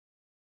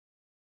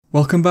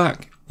Welcome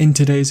back. In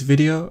today's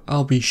video,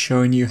 I'll be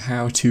showing you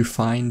how to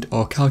find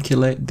or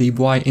calculate the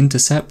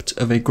y-intercept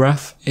of a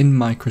graph in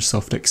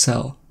Microsoft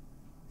Excel.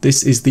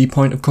 This is the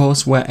point, of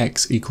course, where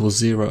x equals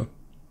 0.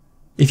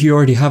 If you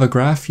already have a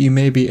graph, you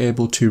may be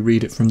able to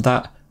read it from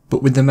that,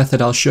 but with the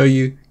method I'll show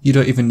you, you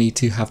don't even need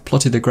to have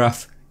plotted a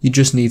graph, you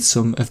just need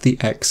some of the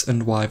x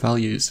and y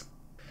values.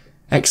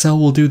 Excel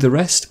will do the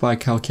rest by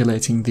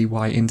calculating the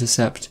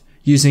y-intercept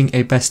using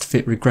a best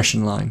fit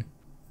regression line.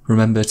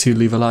 Remember to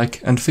leave a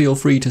like and feel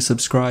free to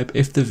subscribe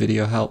if the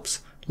video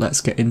helps. Let's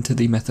get into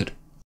the method.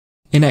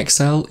 In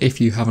Excel, if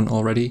you haven't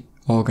already,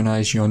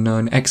 organise your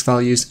known x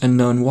values and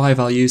known y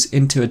values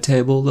into a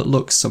table that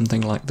looks something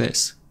like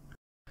this.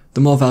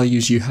 The more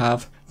values you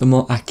have, the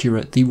more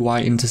accurate the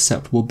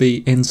y-intercept will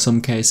be in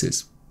some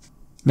cases.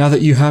 Now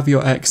that you have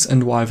your x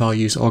and y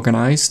values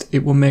organised,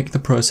 it will make the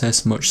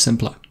process much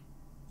simpler.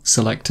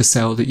 Select a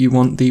cell that you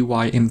want the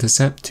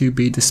y-intercept to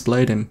be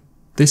displayed in.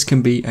 This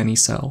can be any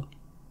cell.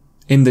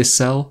 In this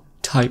cell,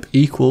 type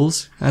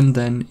equals and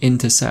then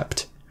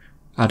intercept.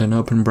 Add an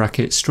open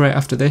bracket straight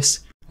after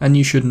this, and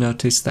you should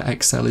notice that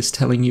Excel is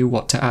telling you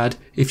what to add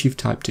if you've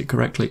typed it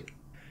correctly.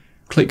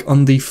 Click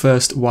on the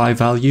first y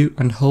value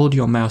and hold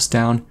your mouse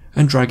down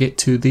and drag it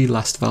to the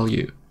last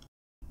value.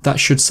 That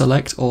should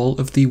select all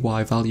of the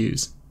y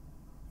values.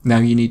 Now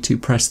you need to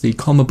press the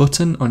comma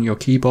button on your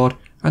keyboard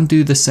and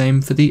do the same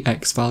for the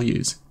x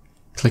values.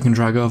 Click and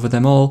drag over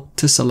them all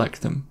to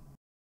select them.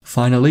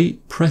 Finally,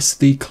 press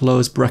the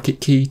close bracket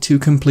key to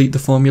complete the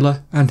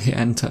formula and hit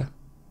enter.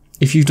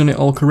 If you've done it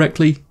all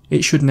correctly,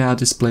 it should now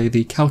display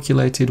the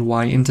calculated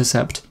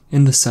y-intercept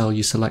in the cell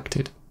you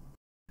selected.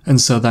 And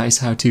so that is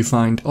how to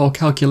find or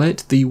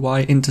calculate the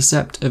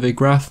y-intercept of a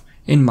graph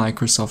in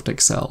Microsoft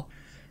Excel.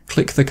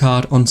 Click the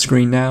card on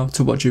screen now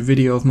to watch a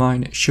video of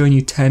mine showing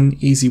you 10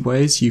 easy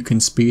ways you can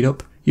speed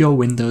up your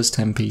Windows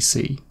 10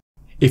 PC.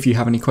 If you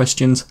have any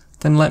questions,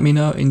 then let me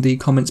know in the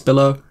comments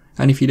below.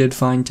 And if you did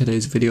find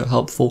today's video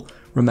helpful,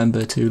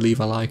 remember to leave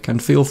a like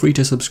and feel free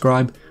to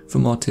subscribe for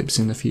more tips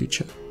in the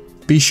future.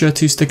 Be sure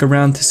to stick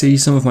around to see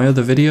some of my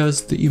other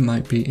videos that you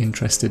might be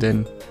interested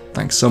in.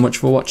 Thanks so much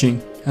for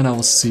watching, and I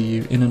will see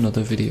you in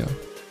another video.